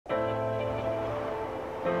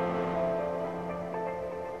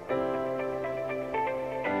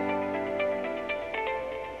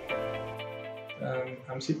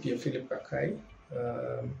Cpa Philip Kakai,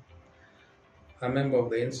 a member of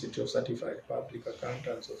the Institute of Certified Public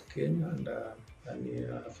Accountants of Kenya and a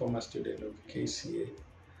former student of KCA.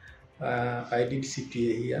 I did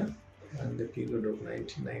CPA here in the period of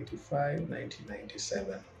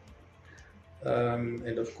 1995-1997.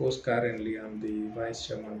 And of course, currently I'm the Vice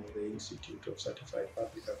Chairman of the Institute of Certified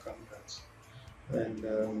Public Accountants. And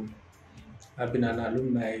I've been an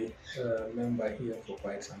alumni member here for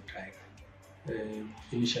quite some time,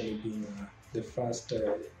 initially being the first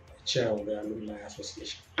chair of the Alumni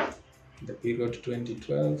Association in the period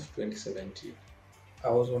 2012-2017. I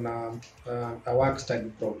was on a work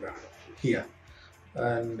study program here,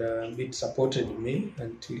 and it supported me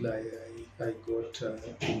until I got to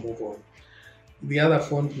move on. The other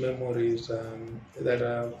fond memories that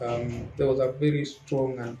there was a very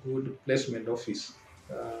strong and good placement office.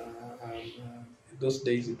 Those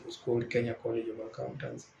days it was called Kenya College of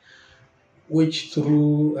Accountants, which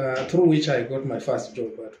through which I got my first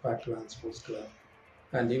job at Parklands Sports Club,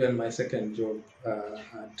 and even my second job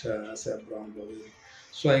at Sir Brown Boveri.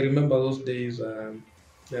 So I remember those days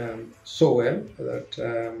so well that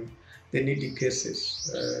the needy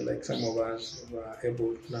cases, like some of us, were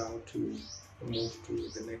able now to move to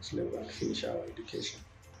the next level and finish our education.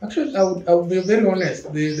 Actually, I would be very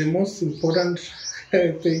honest. The most important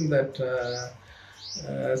thing that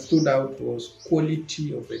stood out was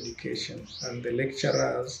quality of education and the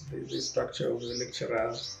lecturers, the structure of the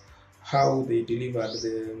lecturers, how they delivered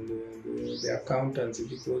the accountancy,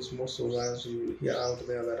 because most of us, you hear out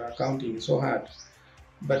there that accounting is so hard.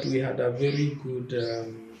 But we had a very good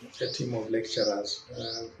team of lecturers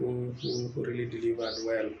who really delivered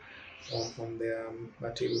well on their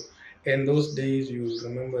material. In those days, you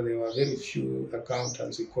remember there were very few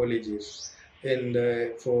accountancy colleges. And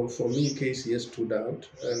for me, KCA stood out.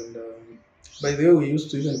 And by the way, we used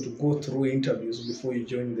to even to go through interviews before you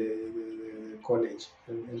joined the college,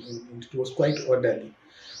 and it was quite orderly.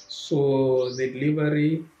 So the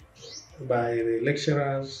delivery by the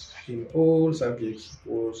lecturers in all subjects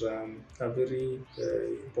was a very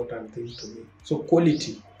important thing to me. So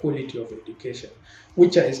quality of education,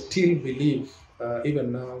 which I still believe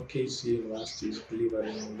even now KCA University is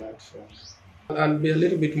delivering on that front. I'll be a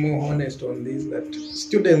little bit more honest on this, that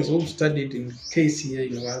students who studied in KCA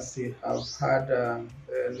University have had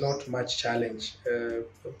not much challenge.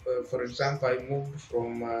 For example, I moved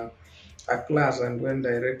from a class and went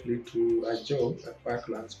directly to a job at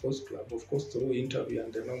Parklands Sports Club, of course through interview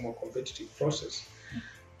and the normal competitive process.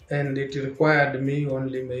 And it required me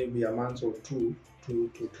only maybe a month or two to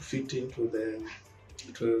fit into the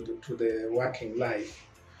working life.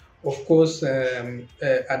 Of course,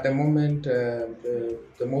 at the moment,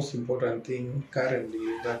 the most important thing currently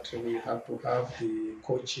is that we have to have the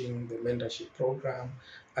coaching, the mentorship program,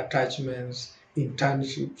 attachments,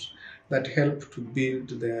 internships that help to build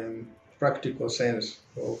the practical sense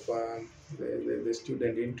of the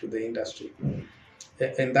student into the industry.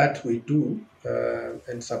 And that we do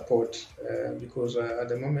and support, because at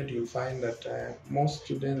the moment you'll find that most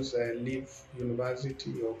students leave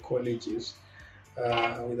university or colleges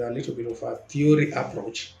with a little bit of a theory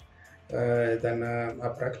approach than a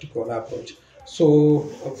practical approach. So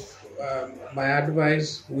my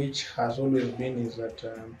advice, which has always been, is that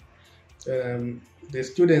the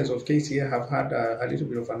students of KCA have had a little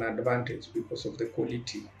bit of an advantage because of the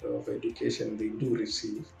quality of education they do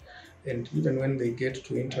receive. And even when they get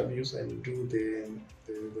to interviews and do the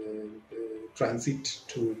transit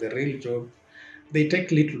to the real job, they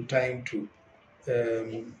take little time to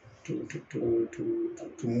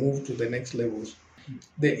move to the next levels.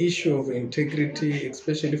 The issue of integrity,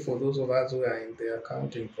 especially for those of us who are in the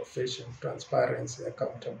accounting profession, transparency,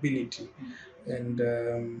 accountability, and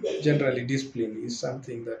generally discipline is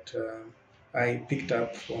something that I picked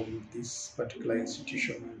up from this particular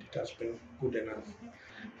institution, and it has been good enough.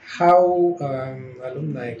 How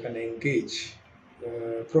alumni can engage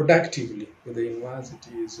productively with the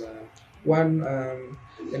university is one, and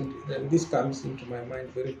this comes into my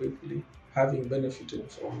mind very quickly, having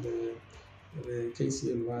benefited from the KCA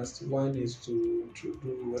University. One is to do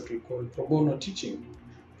what we call pro bono teaching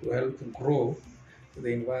to help grow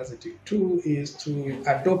the university. Two is to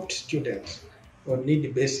adopt students on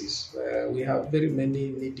need basis. We have very many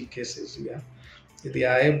needy cases here. They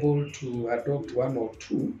are able to adopt one or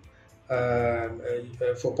two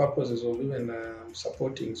for purposes of even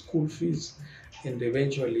supporting school fees and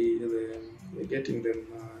eventually getting them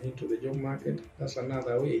into the job market. That's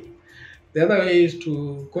another way. The other way is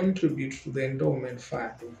to contribute to the endowment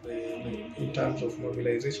fund in terms of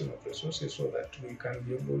mobilization of resources so that we can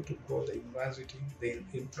be able to grow the university, the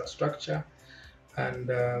infrastructure, and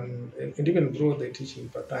even grow the teaching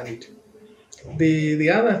fraternity. The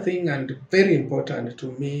other thing, and very important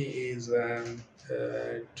to me, is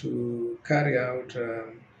to carry out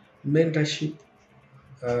mentorship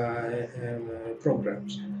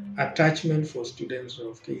programs. Attachment for students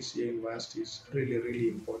of KCA University is really, really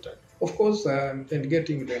important. Of course, and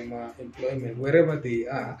getting them employment wherever they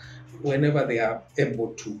are, whenever they are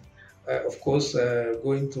able to. Of course,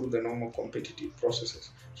 going through the normal competitive processes.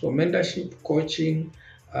 So mentorship, coaching,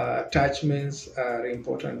 attachments are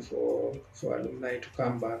important for alumni to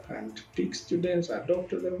come back and pick students, adopt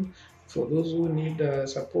them. For those who need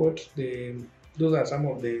support, those are some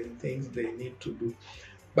of the things they need to do.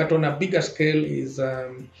 But on a bigger scale is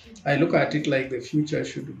I look at it like the future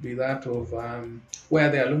should be that of where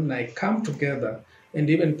the alumni come together and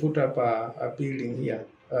even put up a building here,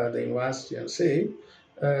 the university, and say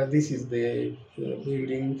this is the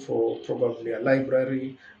building for probably a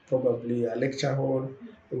library, probably a lecture hall,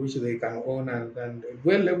 which they can own, and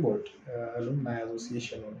well labeled Alumni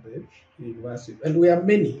Association of the university. And we are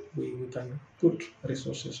many, we can put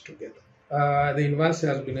resources together. The university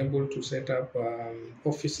has been able to set up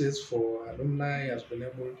offices for alumni, has been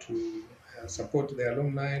able to support the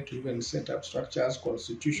alumni, to even set up structures,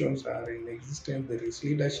 constitutions are in existence, there is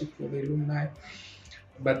leadership for the alumni.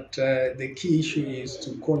 But the key issue is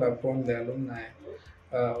to call upon the alumni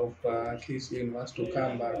of KCA University to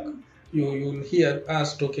come back. You'll hear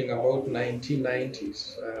us talking about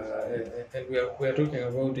 1990s, and we are talking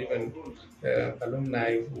about even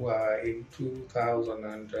alumni who are in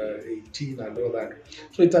 2018 and all that.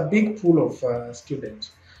 So it's a big pool of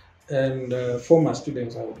students and former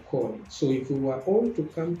students, I would call. So if we were all to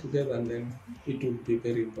come together, then it would be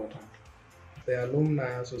very important. The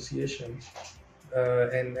Alumni Association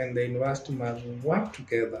and the university must work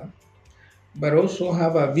together, but also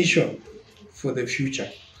have a vision for the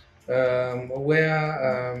future.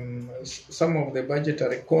 Where some of the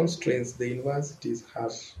budgetary constraints the universities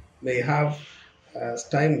may have as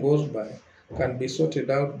time goes by can be sorted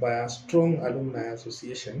out by a strong alumni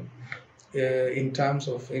association in terms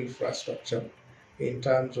of infrastructure, in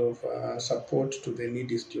terms of support to the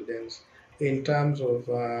needy students, in terms of,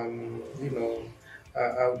 I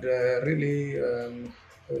would really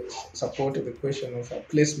support the question of a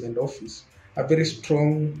placement office, a very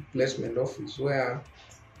strong placement office where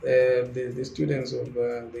the students of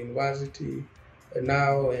the university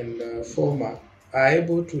now and former are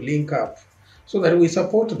able to link up so that we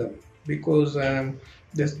support them, because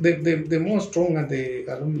the more stronger the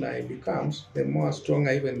alumni becomes, the more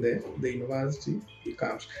stronger even the university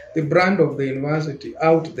becomes. The brand of the university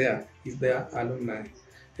out there is their alumni,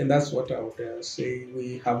 and that's what I would say.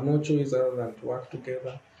 We have no choice other than to work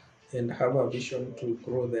together and have a vision to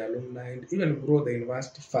grow the alumni and even grow the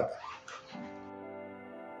university further.